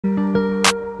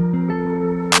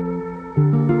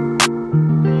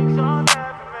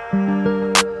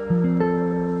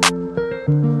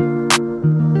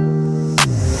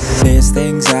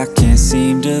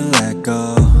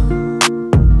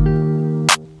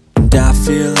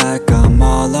feel like I'm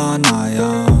all on my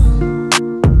own.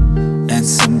 And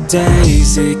some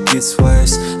days it gets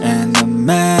worse and the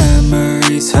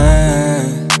memories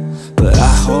hurt, but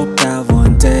I hope that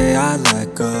one day I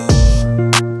let go.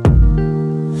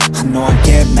 I know I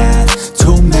get mad,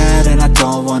 too mad, and I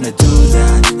don't wanna do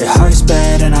that. It hurts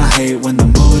bad and I hate when the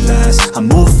mood lasts. I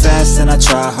move fast and I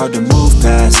try hard to move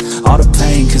past all the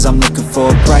pain, cause I'm looking for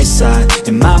a bright side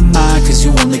in my mind, cause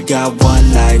you only got one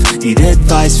life. Need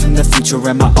advice from the future,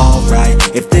 am I alright?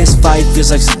 If this fight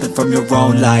feels like something from your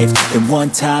own life, then one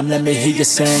time let me hear you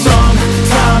sing.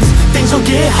 Sometimes things will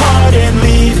get hard and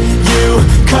leave you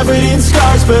covered in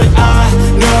scars, but I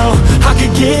know I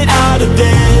could get out of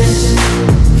this.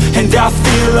 And I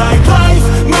feel like life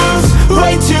moves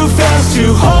way too fast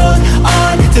to hold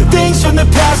on to things from the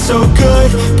past. So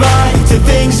goodbye to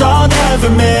things I'll never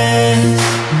miss.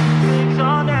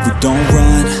 We don't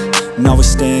run, no, we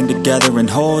stand together and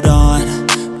hold on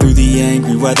through the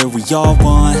angry weather. We all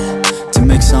want to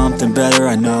make something better,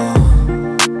 I know.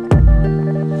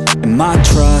 And my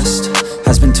trust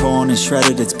has been torn and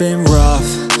shredded, it's been rough,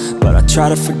 but I try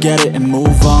to forget it and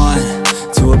move on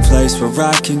to a place where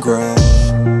I can grow.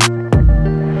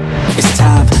 It's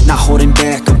time, not holding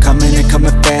back, I'm coming and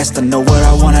coming fast. I know what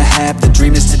I wanna have, the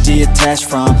dream is to detach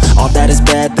from all that is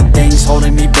bad, the things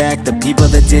holding me back, the people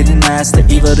that didn't last, the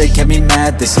evil that kept me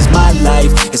mad. This is my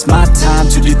life, it's my time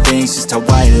to do things just how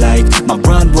I like. My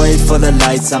runway for the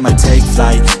lights, I'ma take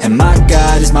flight, and my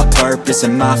God is my purpose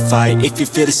and my fight. If you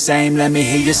feel the same, let me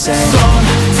hear you sing.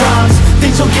 Sometimes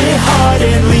things will get hard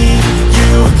and leave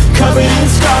you covered in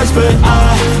scars, but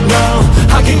I know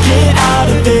I can get out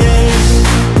of this.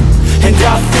 And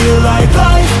I feel like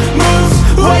life moves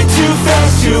way too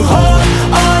fast to hold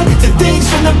on to things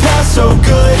from the past. So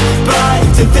goodbye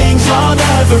to things I'll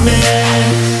never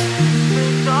miss.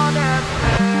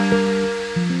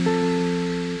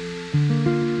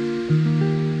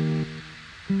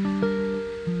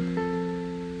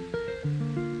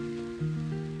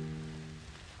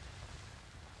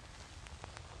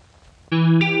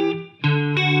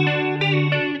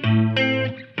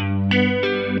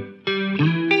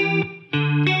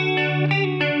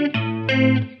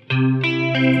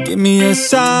 Give me a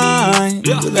sign,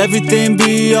 will everything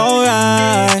be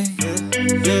alright?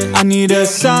 I need a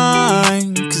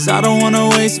sign, cause I don't wanna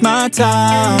waste my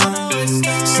time.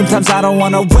 Sometimes I don't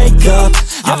wanna wake up,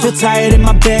 I feel tired in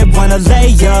my bed, wanna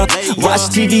lay up, watch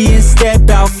TV instead,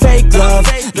 about fake love.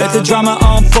 Let the drama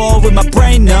unfold with my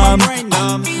brain numb.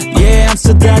 Yeah, I'm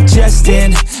still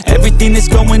digesting everything that's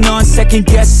going on, second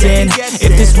guessing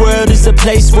if this world is a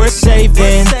place worth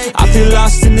saving. I feel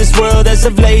lost in this world as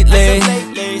of lately.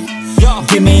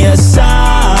 Give me a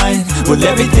sign, will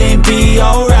everything be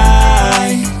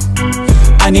alright?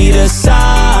 I need a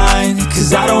sign,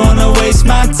 cause I don't wanna waste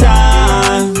my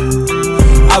time.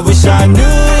 I wish I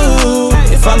knew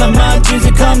if all of my dreams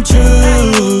would come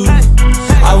true.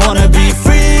 I wanna be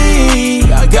free,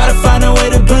 I gotta find a way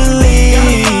to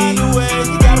believe.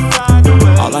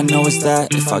 All I know is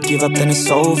that if I give up then it's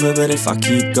over, but if I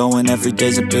keep going every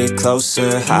day's a bit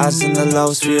closer. Highs and the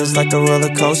lows feels like a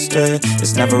roller coaster,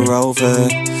 it's never over.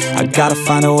 I gotta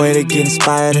find a way to get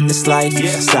inspired in this life.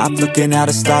 Stop looking out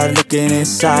and start looking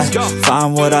inside.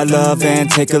 Find what I love and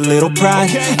take a little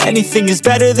pride. Anything is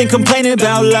better than complaining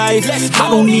about life. I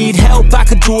don't need help, I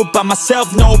could do it by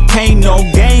myself. No pain, no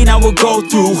gain, I will go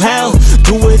through hell.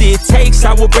 Do what it takes,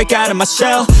 I will break out of my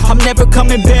shell. I'm never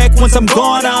coming back, once I'm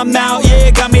gone I'm out.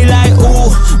 Yeah, got me like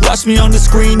ooh, watch me on the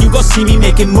screen, you gon' see me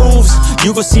making moves.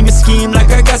 You gon' see me scheme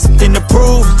like I got something to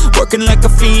prove. Working like a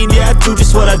fiend, yeah, I do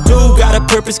just what I do. Got a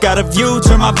purpose, got a view,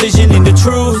 turn my vision into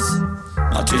truth.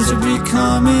 My dreams are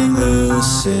becoming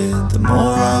lucid, the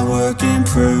more I work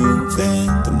improving,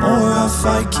 the more I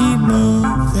fight, keep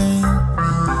moving.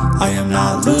 I am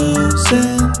not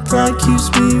losing, pride keeps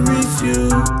me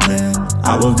refueling.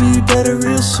 I will be better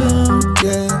real soon,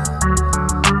 yeah,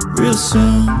 real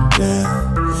soon, yeah.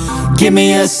 Give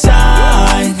me a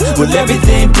sign, will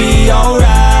everything be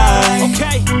alright?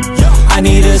 I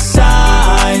need a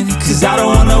sign, cause I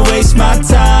don't wanna waste my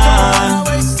time.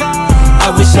 I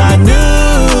wish I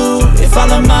knew if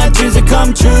all of my dreams would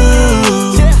come true.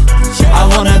 I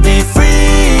wanna be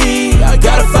free, I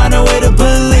gotta find a way to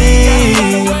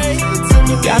believe.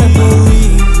 Gotta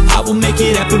believe, I will make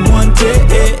it happen one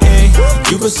day.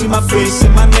 You gon' see my face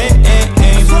and my name.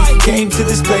 Came to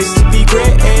this place to be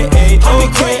great,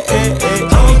 okay, okay.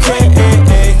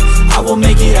 I will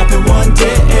make it happen one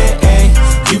day.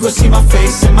 You gon' see my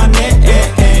face and my name.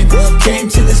 Came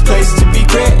to this place to be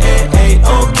great, okay,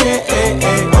 okay.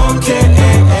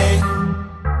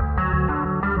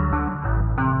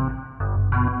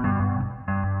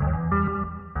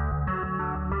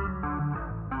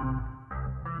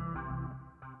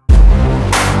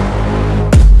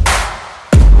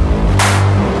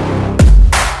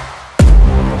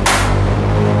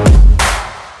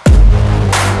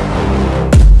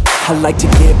 like to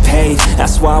get paid,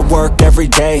 that's why I work every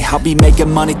day. I'll be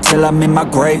making money till I'm in my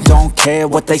grave. Don't care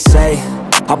what they say,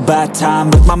 I'll buy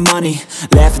time with my money.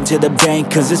 Laughing to the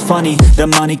bank cause it's funny. The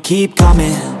money keep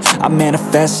coming, I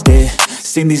manifest it.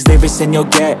 Sing these lyrics and you'll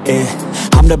get it.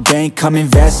 I'm the bank, come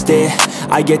invest it.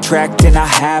 I get tracked and I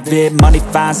have it. Money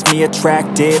finds me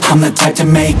attractive. I'm the type to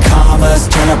make commas,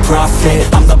 turn a profit.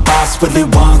 I'm the boss, Willy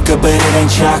Wonka, but it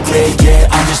ain't chocolate. Yeah,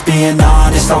 I'm just being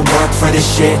honest, I work for this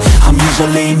shit. I'm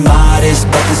usually modest,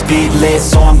 but this beat lit,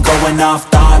 so I'm going off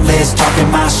thoughtless,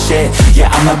 talking my shit. Yeah,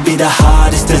 I'ma be the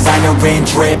hottest designer in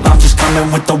drip. I'm just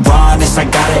coming with the rawness. I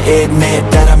gotta admit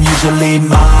that I'm usually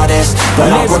modest,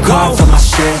 but I work hard for my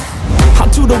shit. I'll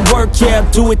do the work, yeah,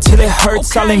 I'll do it till it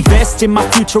hurts. I'll invest in my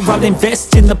future, I'll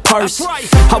invest in the purse.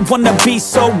 I wanna be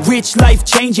so rich, life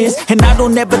changes, and I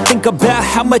don't ever think about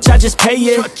how much I just pay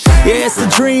it. Yeah, it's the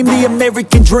dream, the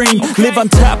American dream. Live on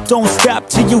top, don't stop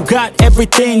till you got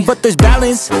everything. But there's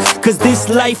balance, cause this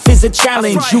life is a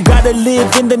challenge. You gotta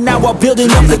live in the now while building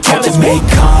up the challenge. I'm the type to make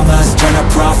commas, turn a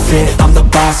profit. I'm the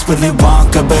boss, Willy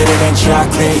Wonka, but it ain't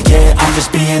chocolate. Yeah, I'm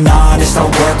just being honest, I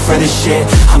work for this shit.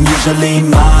 I'm usually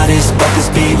modest, but this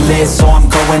beat lit, so I'm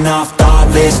going off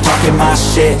thoughtless, talking my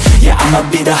shit. Yeah, I'ma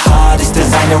be the hottest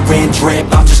designer in drip.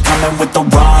 I'm just coming with the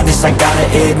rawness. I gotta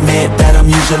admit that I'm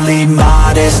usually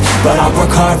modest, but I work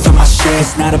hard for my shit.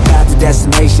 It's not about the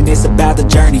destination, it's about the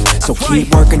journey. So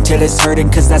keep working till it's hurting,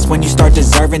 cause that's when you start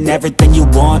deserving everything you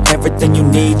want, everything you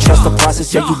need. Trust the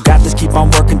process, yeah, you got this. Keep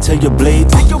on working till you bleed.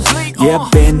 Yeah,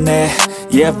 I've been there,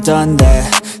 yeah, I've done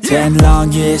that. 10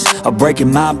 long years of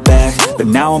breaking my back, but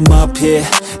now I'm up here,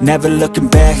 never looking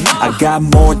back. I got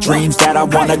more dreams that I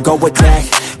wanna go attack.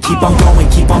 Keep on going,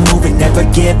 keep on moving, never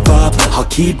give up. I'll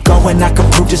keep going, I can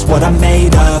prove just what I'm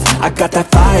made of. I got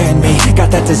that fire in me,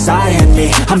 got that desire in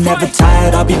me. I'm never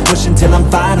tired, I'll be pushing till I'm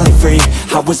finally free.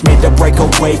 I was made to break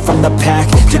away from the pack,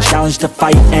 to challenge, to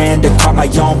fight, and to carve my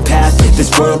own path.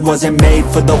 This world wasn't made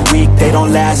for the weak, they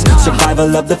don't last.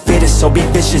 Survival of the fittest, so be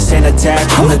vicious and attack.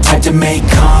 I'm the type to make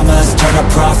commas, turn a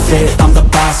profit. I'm the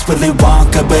boss, Willy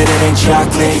Wonka, but it ain't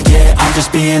chocolate. Yeah, I'm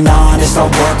just being honest, I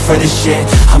work for this shit.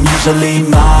 I'm usually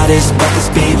modest, but this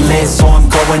beat lit, so I'm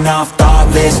going off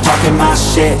thoughtless, talking my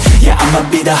shit. Yeah, I'ma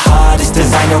be the hottest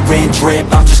designer in drip.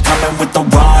 I'm just coming with the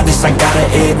rawness. I gotta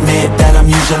admit that I'm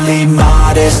usually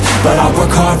modest, but I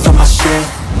work hard for my shit.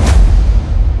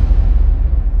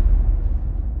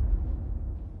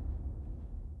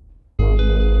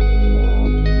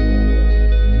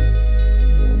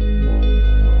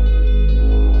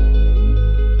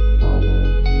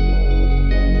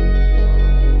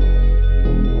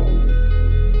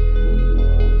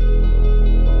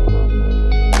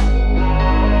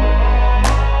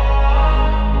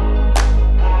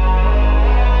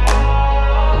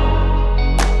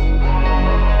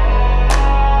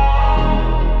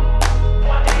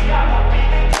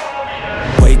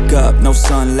 No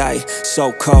sunlight,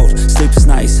 so cold, sleep is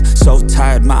nice. So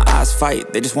tired, my eyes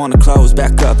fight, they just wanna close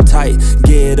back up tight.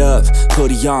 Get up,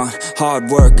 hoodie on, hard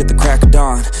work at the crack of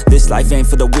dawn. This life ain't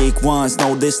for the weak ones,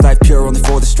 no, this life pure only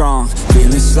for the strong.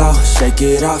 Feeling slow, shake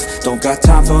it off, don't got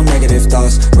time for negative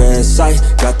thoughts. Red sight,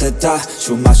 got the dot,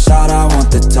 shoot my shot, I want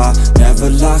the top. Never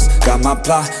lost, got my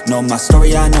plot, know my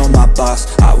story, I know my boss.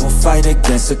 I will fight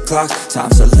against the clock,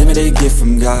 time's a limited gift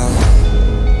from God.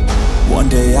 One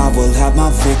day I will have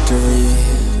my victory,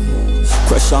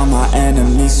 crush all my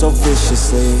enemies so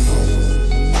viciously.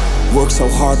 Work so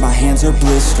hard my hands are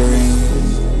blistering,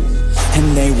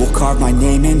 and they will carve my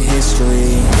name in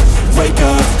history. Wake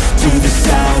up to the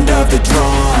sound of the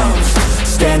drums.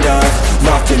 Stand up,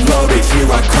 locked and loaded, here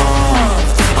I come.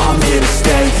 I'm here to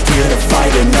stay, here to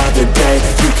fight another day.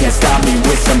 You can't stop me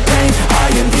with some pain, I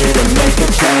am here to make a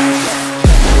change.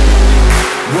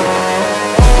 Whoa.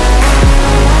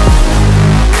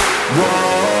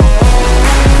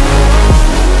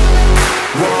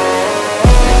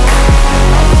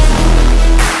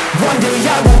 One day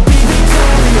I will be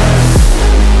victorious.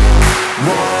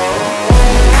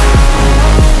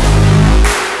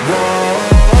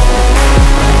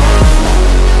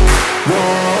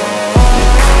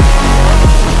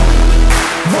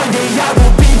 One day I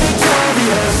will be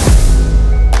victorious.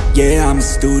 Yeah, I'm a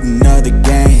student of the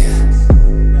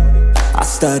game. I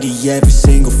study every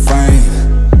single frame.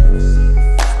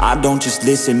 I don't just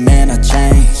listen, man, I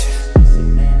change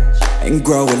and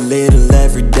grow a little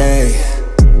every day.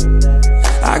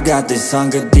 I got this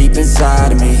hunger deep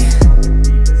inside of me.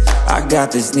 I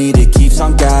got this need, it keeps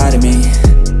on guiding me.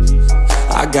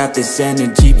 I got this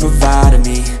energy providing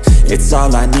me. It's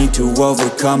all I need to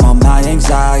overcome all my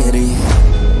anxiety.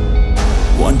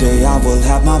 One day I will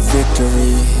have my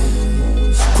victory,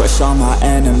 crush all my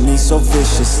enemies so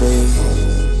viciously.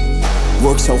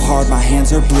 Work so hard, my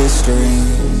hands are blistering,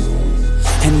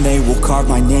 and they will carve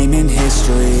my name in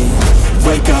history.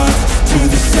 Wake up to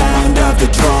the sound of the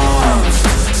drums.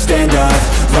 Stand up,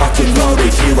 rock and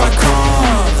loaded, here I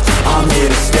come. I'm here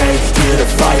to stay, here to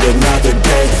fight another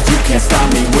day. You can't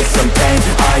stop me with some pain,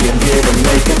 I am here to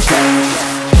make a change.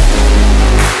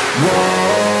 Whoa.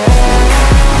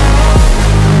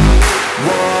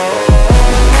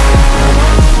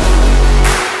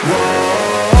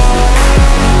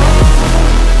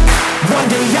 One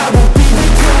day I will be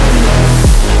victorious.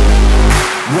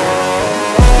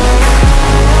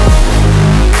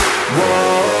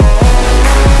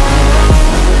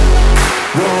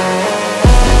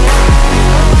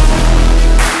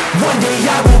 One day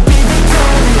I will be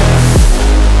victorious.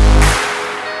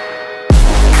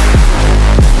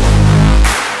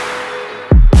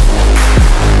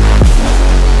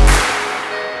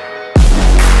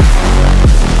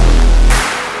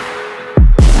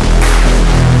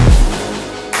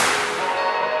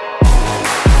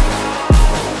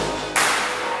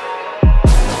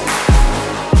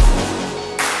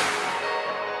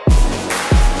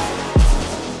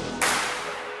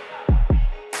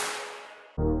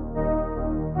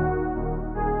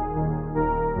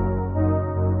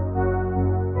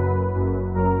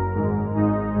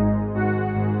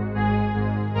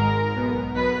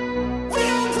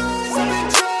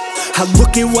 I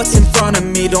look at what's in front of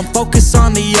me, don't focus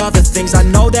on the other things. I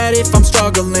know that if I'm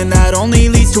struggling, that only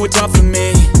leads to a tough for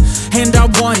me. And I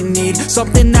want and need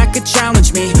something that could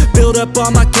challenge me, build up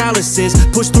all my calluses,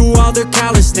 push through all their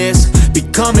callousness.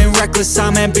 Becoming reckless,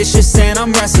 I'm ambitious and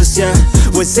I'm restless, yeah.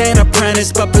 Was an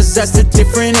apprentice but possessed a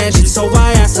different engine, so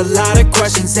I asked a lot of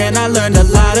questions and I learned a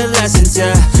lot of lessons,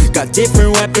 yeah. Got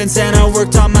different weapons and I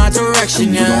worked on my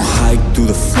direction, yeah. We gon' hike through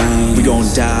the flame, we gon'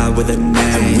 die with a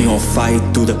name. We gon' fight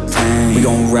through the pain, we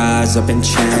gon' rise up and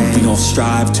change. We gon'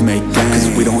 strive to make gains,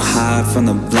 cause we don't hide from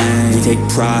the blame. We take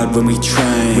pride when we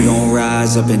train, we gon'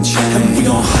 rise up and change. We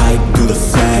gon' hike through the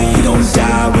flame, we gon'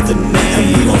 die with a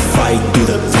name. We gon' fight through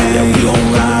the pain, we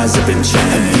gon' rise up and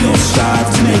change. We gon' strive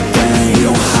to make gains, we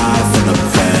don't hide from the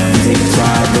pain. We take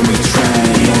pride when we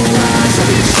train, we gon' rise up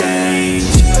and change.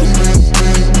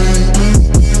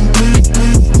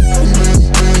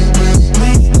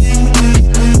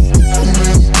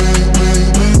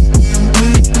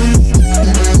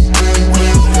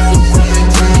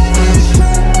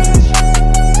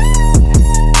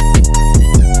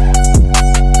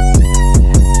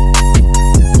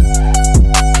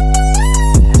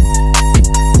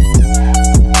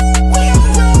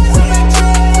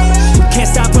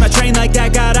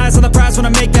 When I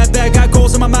make that bet, got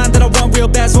goals in my mind that I want real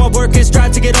bad, so I work and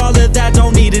strive to get all of that.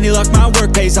 Don't need any luck, my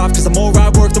work pays off, cause the more I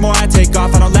work, the more I take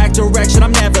off. I don't lack direction,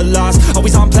 I'm never lost,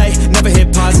 always on play, never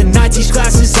hit pause. And I teach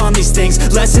classes on these things,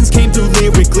 lessons came through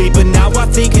lyrically, but now I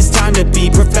think it's time to be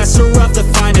professor of the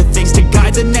finer things, to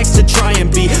guide the next, to try and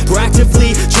be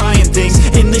proactively trying things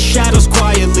in the shadows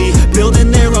quietly,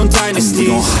 building their own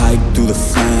dynasty. We gon' hike through the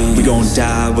flame, we gon'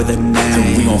 die with a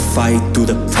name. We gon' fight through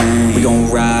the pain, we gon'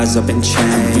 rise up and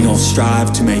change. We gon'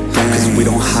 strive to make gains, cause we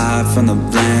don't hide from the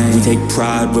blame. We take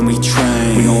pride when we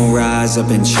train, we gon' rise up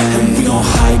and change. We gon'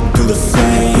 hike through the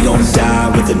flame, we gon' die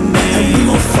with a name. We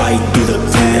gon' fight through the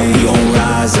pain, we gon'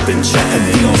 rise up and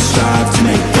change. We gon' strive to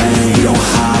make gains, we don't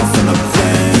hide from the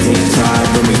blame. We take pride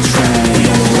when we train, we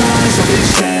gon' rise up and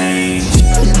change.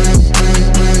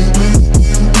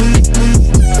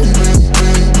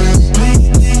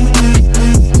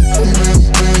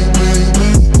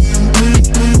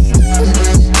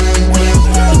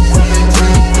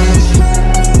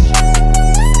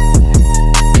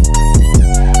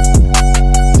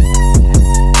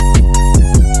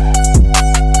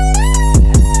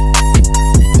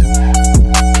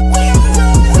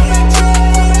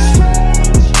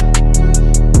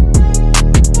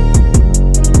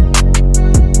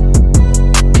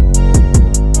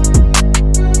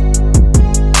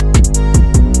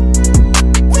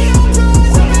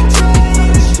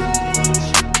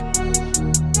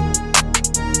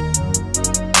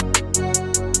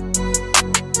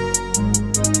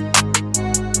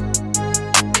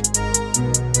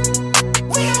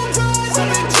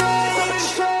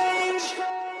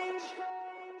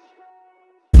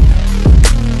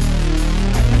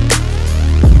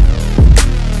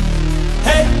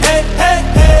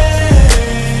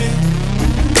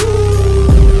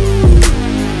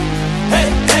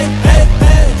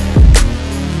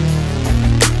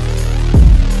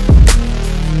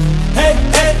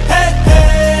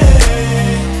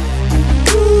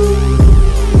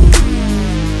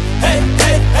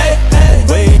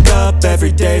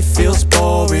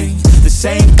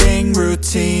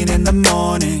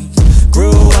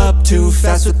 too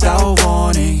fast without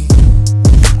warning,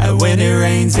 and when it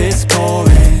rains it's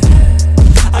pouring.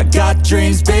 I got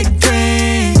dreams, big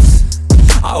dreams,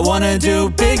 I wanna do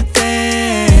big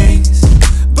things,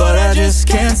 but I just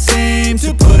can't seem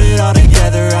to put it all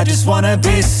together. I just wanna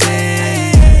be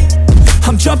seen.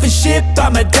 I'm jumping ship,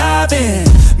 I'm a diving,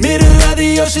 middle of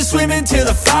the ocean, swimming till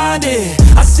I find it.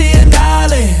 I see an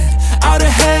island out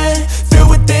ahead, filled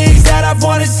with things that I've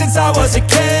wanted since I was a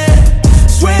kid.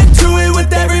 Swim to it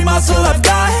with every muscle I've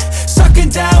got, sucking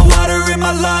down water in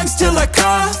my lungs till I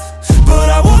cough.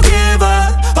 But I won't give up,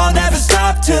 I'll never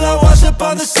stop till I wash up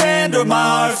on the sand or my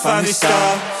heart finally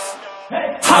stops.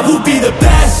 I will be the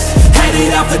best,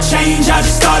 headed out for change, I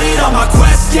just started on my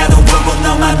quest. Yeah, the world will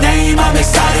know my name, I'm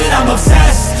excited, I'm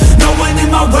obsessed. No one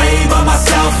in my way but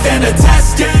myself and a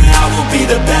test. Yeah, I will be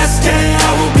the best, yeah,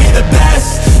 I will be the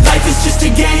best. Life is just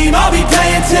a game, I'll be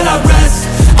playing till I rest.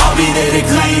 I'll be there to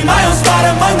claim my own spot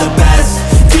among the best.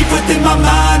 Deep within my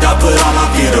mind, I'll put all my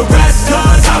fear to rest.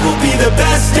 Cause I will be the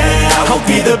best, yeah, I'll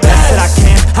be the best that I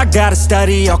can. I gotta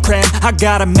study, I'll cram, I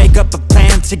gotta make up a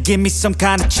plan to give me some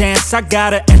kind of chance. I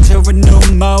gotta enter a new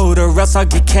mode or else I'll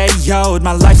get KO'd.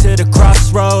 My life's at a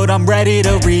crossroad, I'm ready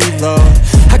to reload.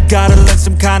 I gotta learn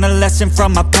some kind of lesson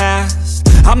from my past.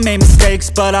 I made mistakes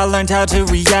but I learned how to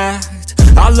react.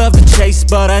 I love the chase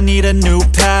but I need a new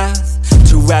path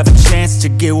to have a chance to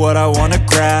get what I wanna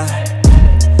grab.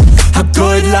 A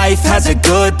good life has a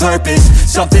good purpose,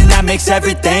 something that makes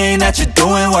everything that you're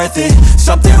doing worth it.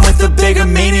 Something with a bigger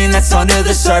meaning that's under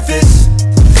the surface,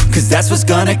 cause that's what's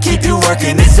gonna keep you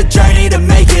working. It's a journey to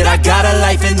make it, I got a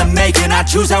life in the making. I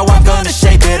choose how I'm gonna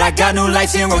shape it, I got new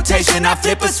lights in rotation. I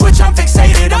flip a switch, I'm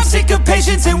fixated, I'm sick of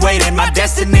patience and waiting. My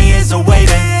destiny is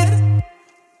awaiting.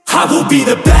 I will be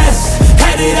the best,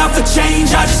 headed out for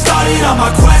change, I just started on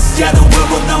my quest. Yeah, the world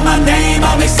will know my name,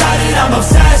 I'm excited, I'm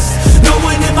obsessed. No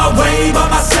one in my way but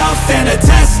myself and a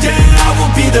test. Yeah, I will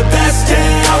be the best,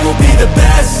 yeah, I will be the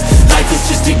best. Life is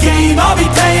just a game, I'll be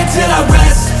playing till I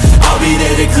rest. I'll be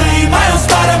there to claim my own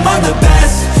spot among the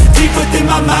best. Deep within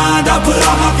my mind, I'll put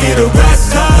all my fear to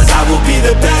rest. Cause I will be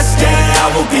the best, yeah, I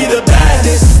will be the best.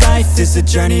 This life is a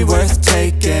journey worth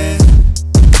taking,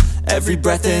 every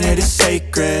breath in it is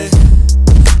sacred.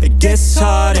 It gets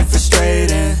hard and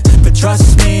frustrating, but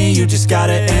trust me, you just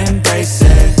gotta embrace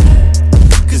it.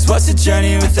 Cause what's a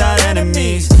journey without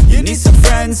enemies? You need some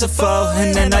friends, a foe,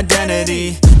 and an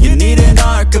identity. You need an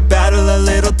arc, a battle, a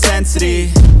little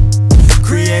tensity.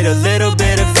 Create a little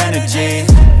bit of energy.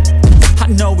 I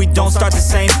know we don't start the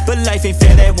same, but life ain't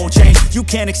fair, that won't change. You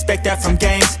can't expect that from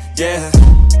games, yeah.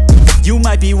 You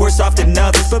might be worse off than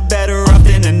others, but better off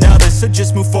than another. So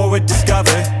just move forward, discover,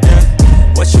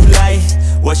 yeah. What you like,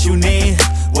 what you need,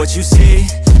 what you see.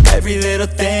 Every little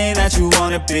thing that you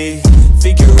wanna be.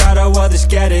 Figure out how others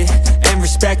get it, and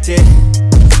respect it.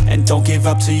 And don't give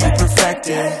up till you perfect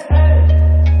it.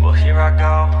 Well, here I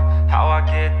go, how I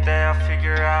get there I'll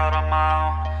figure out on my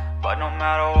own. But no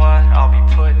matter what, I'll be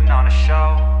putting on a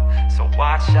show. So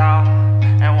watch out,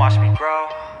 and watch me grow.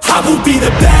 I will be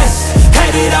the best,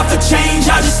 headed out for change,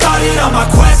 I just started on my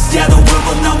quest. Yeah, the world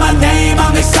will know my name,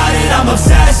 I'm excited, I'm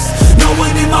obsessed. No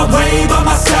one in my way but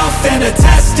myself and a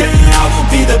test. Yeah, I will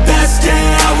be the best,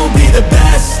 yeah, I will be the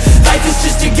best. Life is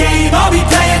just a game, I'll be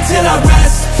playing till I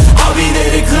rest. I'll be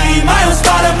there to claim my own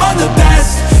spot among the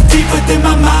best. Deep within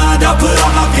my mind, I'll put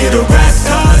all my fear to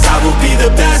rest. Cause I will be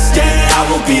the best, yeah, I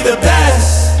will be the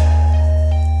best.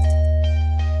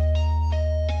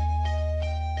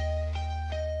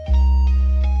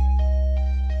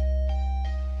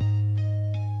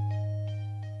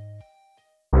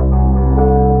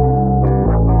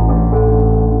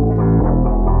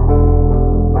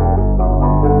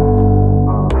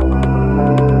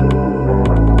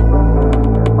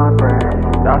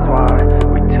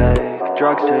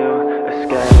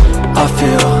 I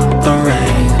feel the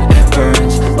rain, it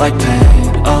burns like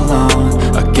pain alone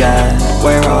again.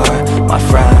 Where are my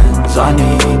friends? I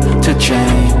need to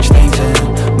change things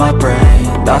in my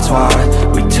brain. That's why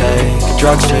we take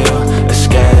drugs to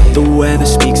escape. The weather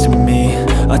speaks to me,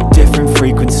 a different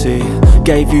frequency.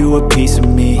 Gave you a piece of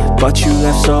me, but you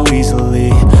left so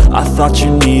easily. I thought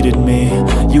you needed me,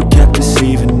 you kept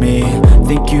deceiving me.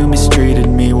 Think you mistreated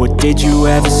me, what did you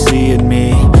ever see in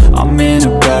me? I'm in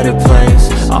a better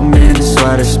place, I'm in a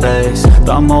sweater space.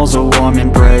 The mole's a warm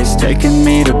embrace, taking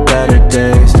me to better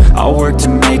days. I work to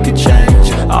make a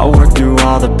change, I work through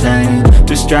all the pain.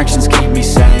 Distractions keep me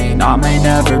sane, I may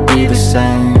never be the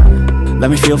same.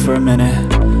 Let me feel for a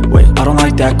minute, wait, I don't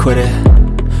like that, quit it.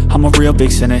 I'm a real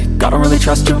big cynic, I don't really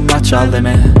trust too much, I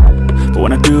limit. But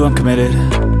when I do, I'm committed,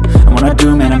 and when I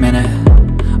do, man, I'm in it.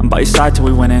 I'm by your side till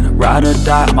we winning, ride or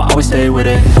die, I'ma always stay with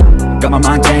it. Got my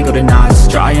mind tangled in knots,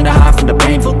 trying to hide from the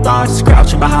painful thoughts,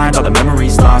 crouching behind all the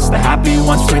memories lost, the happy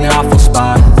ones between the awful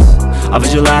spots. I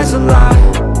visualize a lot,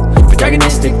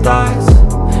 protagonistic thoughts,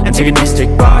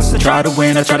 antagonistic boss. I try to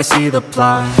win, I try to see the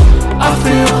plot. I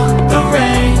feel the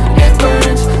rain, it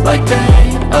burns like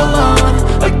pain.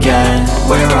 Alone again,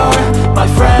 where are my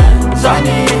friends? I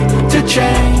need to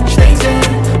change things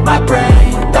in my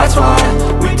brain. That's why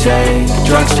we take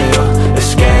drugs to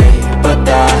escape, but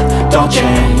that don't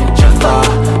change a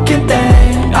fucking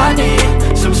thing. I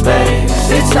need some space,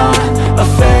 it's not a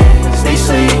phase. These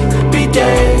sleepy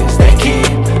days, they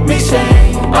keep me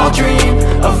sane. I'll dream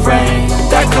of rain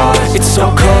that cause. It's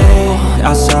so cold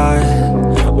outside,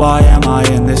 why am I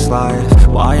in this life?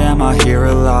 Why am I here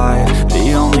alive?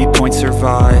 The only point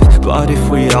survive. But if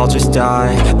we all just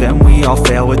die, then we all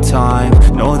fail with time.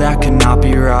 No, that cannot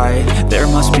be right. There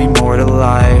must be more to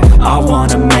life. I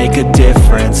wanna make a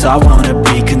difference, I wanna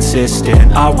be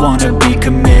consistent, I wanna be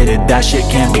committed. That shit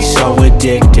can be so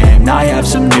addicting. I have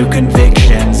some new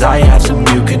convictions, I have some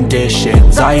new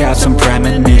conditions, I have some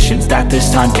premonitions that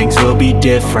this time things will be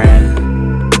different.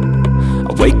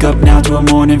 I wake up now to a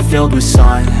morning filled with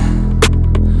sun.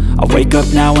 I wake up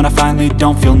now and I finally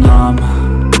don't feel numb.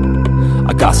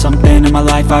 I got something in my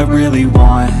life I really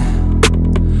want,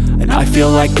 and I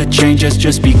feel like the change has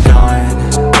just begun.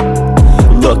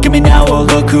 Look at me now, oh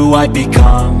look who I've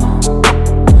become.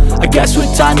 I guess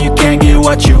with time you can get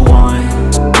what you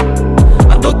want.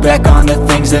 I look back on the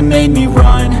things that made me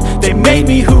run. They made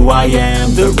me who I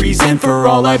am, the reason for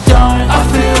all I've done. I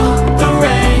feel the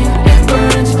rain, it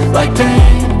burns like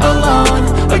pain.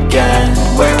 Alone again,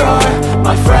 where are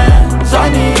my friends? I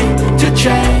need to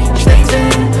change things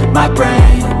in my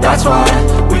brain. That's why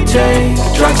we take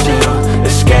drugs to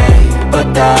escape,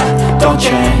 but that don't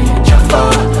change a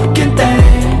fucking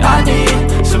thing. I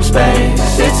need some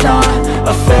space, it's not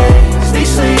a phase. These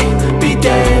sleepy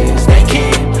days, they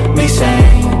keep me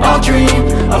sane. I'll dream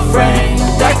of rain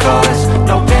that cause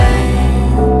no pain.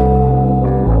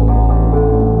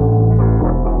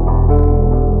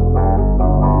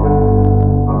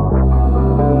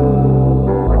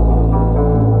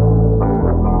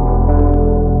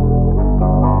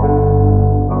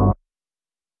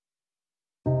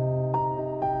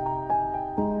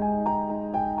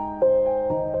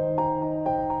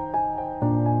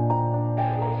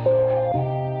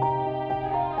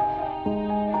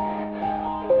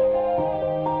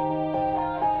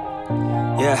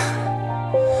 Yeah,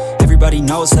 everybody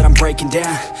knows that I'm breaking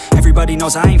down. Everybody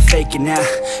knows I ain't faking now.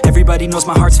 Everybody knows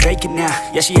my heart's vacant now.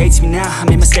 Yeah, she hates me now, I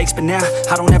made mistakes but now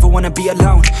I don't ever wanna be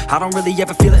alone. I don't really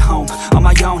ever feel at home, on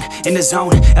my own, in the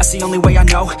zone. That's the only way I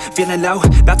know, feeling low,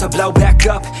 about to blow back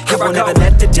up. I won't ever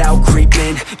let the doubt creep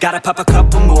in. Gotta pop a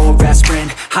couple more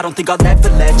aspirin. I don't think I'll ever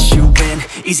let you in.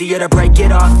 Easier to break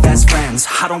it off best friends.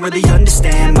 I don't really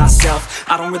understand myself,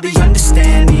 I don't really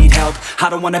understand, need help. I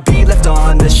don't wanna be left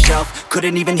on the shelf.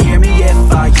 Couldn't even hear me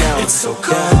if I yelled. It's so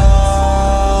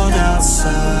cold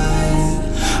outside,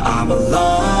 I'm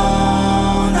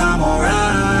alone, I'm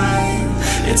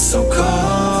alright. It's so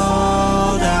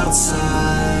cold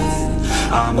outside,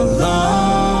 I'm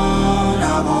alone,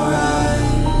 I'm alright.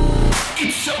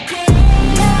 It's so cold.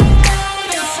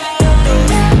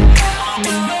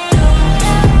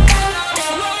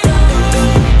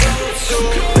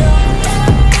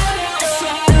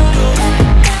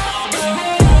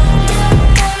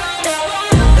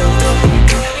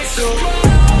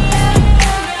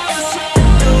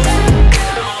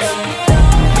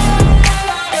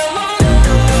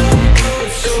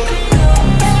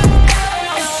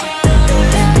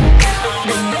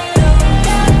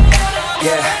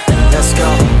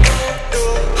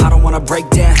 Break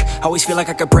down, always feel like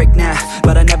I could break now,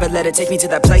 but I never let it take me to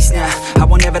that place now. I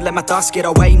won't ever let my thoughts get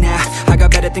away now. I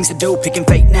got better things to do, picking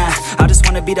fate now. I just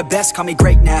wanna be the best, call me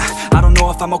great now. I don't know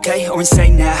if I'm okay or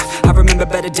insane now. I remember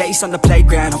better days on the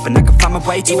playground, hoping I can find my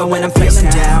way. Even when I'm feeling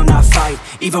down, I fight.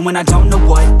 Even when I don't know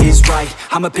what is right,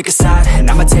 I'ma pick a side and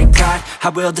I'ma take pride. I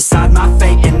will decide my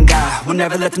fate and I will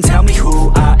never let them tell me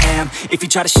who I am. If you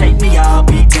try to shape me, I'll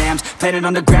be damned. Planet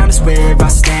on the ground is where I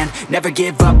stand. Never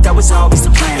give up, that was always the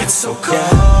plan. It's so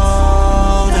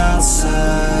cold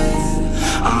outside,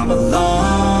 I'm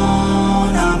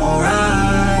alone, I'm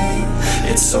alright.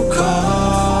 It's so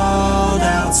cold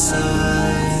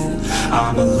outside,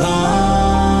 I'm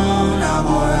alone, I'm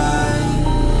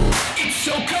alright. It's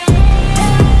so cold.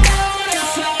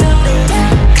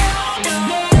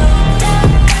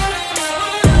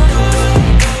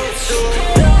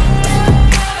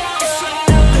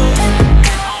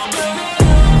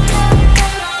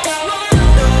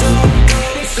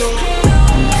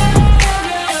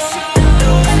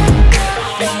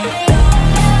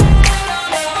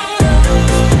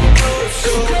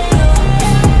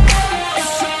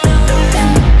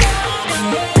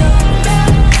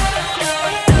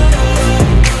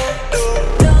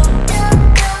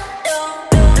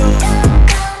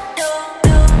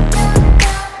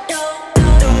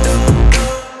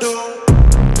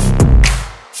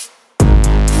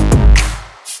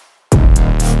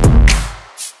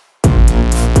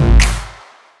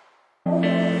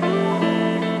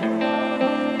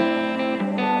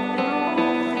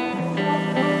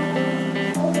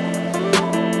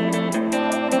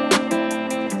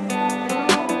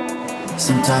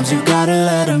 Sometimes you gotta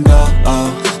let them go.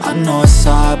 I know it's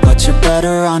hard, but you're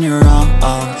better on your own.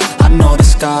 I know the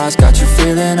scars got you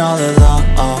feeling all alone.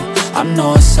 I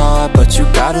know it's hard, but you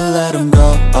gotta let them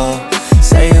go.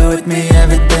 Say it with me,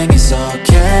 everything is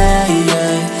okay,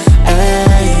 yeah,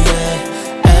 hey, yeah,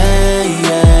 hey,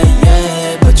 yeah,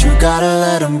 yeah. But you gotta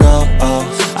let them go.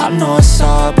 I know it's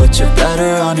hard, but you're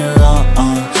better on your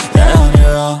own, yeah, on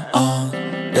your own,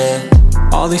 yeah.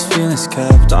 All these feelings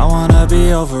kept, I wanna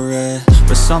be over it,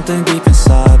 but something deep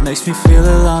inside makes me feel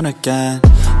alone again.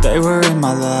 They were in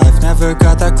my life, never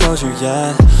got that closure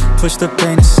yet. Push the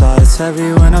pain aside, it's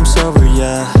heavy when I'm sober,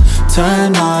 yeah.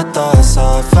 Turn my thoughts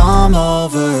off, I'm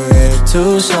over it.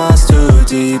 2 shots too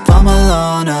deep, I'm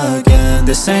alone again.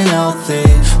 This ain't healthy,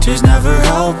 tears never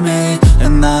help me,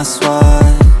 and that's why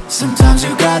sometimes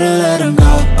you gotta let them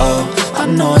go. I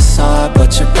know it's hard,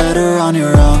 but you're better on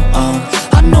your own.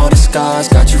 I know the scars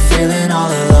got you feeling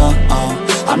all alone.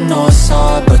 I know it's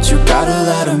hard, but you gotta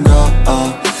let them go.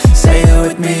 Say it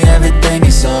with me, everything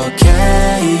is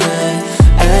okay, yeah,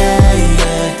 hey,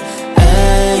 yeah,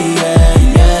 hey,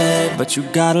 yeah, yeah. But you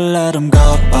gotta let them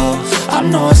go. I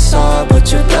know it's hard,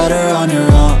 but you're better on your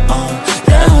own,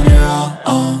 yeah, on your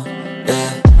own,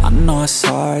 yeah. I know it's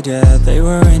hard, yeah, they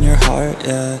were in your heart,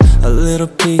 yeah. A little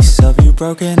piece of you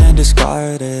broken and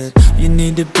discarded. You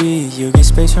need to be, you get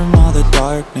space from all the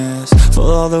darkness. Pull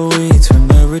all the weeds from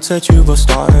the roots that you both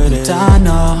started. And I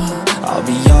know I'll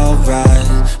be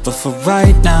alright, but for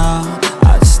right now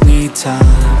I just need time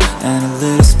and a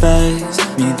little space.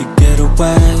 Need to get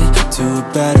away to a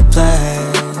better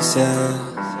place, yeah.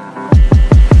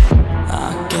 I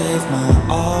gave my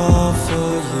all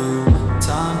for you,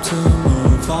 time to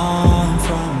move on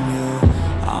from you.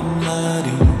 I'm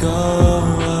letting go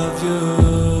of you.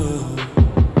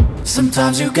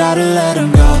 Sometimes you gotta let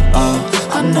them go.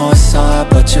 I know it's hard,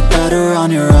 but you're better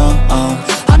on your own.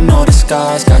 I know the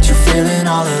scars got you feeling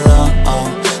all alone.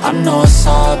 I know it's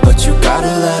hard, but you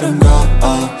gotta let them go.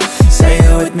 Say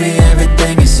it with me,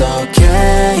 everything is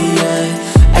okay, yeah,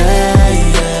 hey,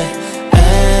 yeah,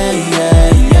 hey, yeah,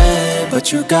 yeah.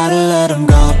 But you gotta let them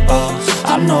go.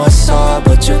 I know it's hard,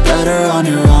 but you're better on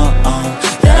your own,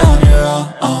 yeah, on your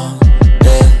own,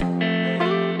 yeah.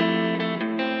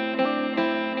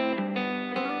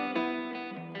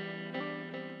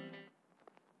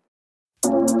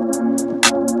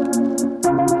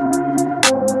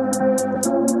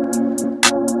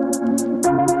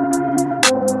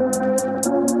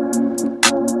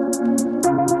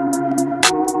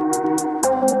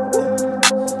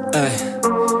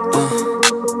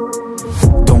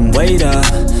 Don't wait up,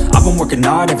 I've been working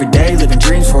hard every day, living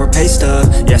dreams for a pay stub,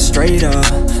 yeah, straight up.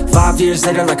 5 years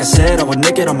later, like I said, I would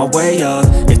make it on my way up.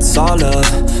 It's all love,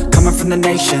 coming from the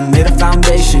nation, laid a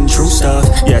foundation, true stuff,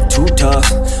 yeah, too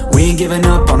tough. We ain't giving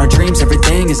up on our dreams,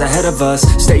 everything is ahead of us.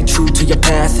 Stay true to your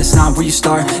path, it's not where you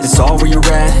start, it's all where you're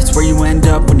at. It's where you end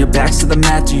up when your back's to the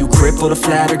mat. Do you cripple or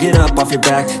flat or get up off your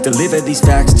back? Deliver these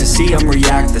facts to see them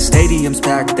react. The stadium's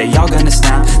packed, they all gonna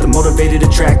snap. The motivated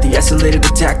attract, the escalated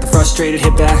attack. The frustrated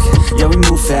hit back, yeah, we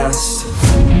move fast.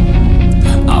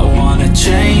 I wanna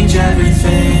change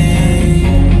everything,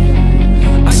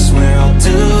 I swear I'll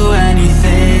do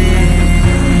anything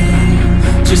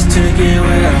just to get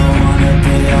where I wanna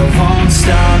be. I won't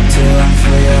stop till I'm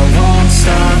free, I won't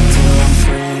stop till I'm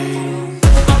free.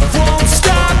 I won't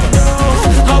stop, no,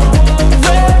 I won't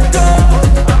let go.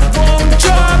 I won't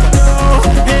drop, no,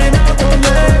 and I won't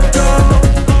let go.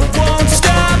 I won't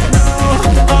stop, no,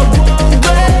 I won't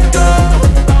let go.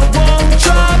 I won't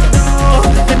drop, no,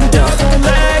 and I won't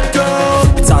let go.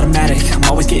 It's automatic, I'm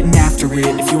always getting after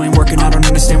it. If you ain't working, I don't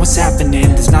understand what's happening.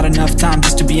 There's not enough time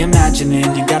just to be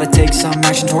imagining. You gotta take some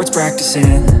action towards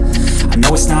practicing. I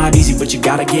know it's not easy, but you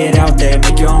gotta get out there,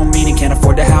 make your own meaning, can't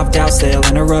afford to have doubts, they'll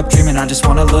interrupt dreaming. I just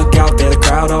wanna look out there, the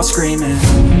crowd all screaming.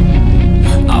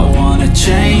 I wanna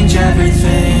change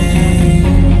everything,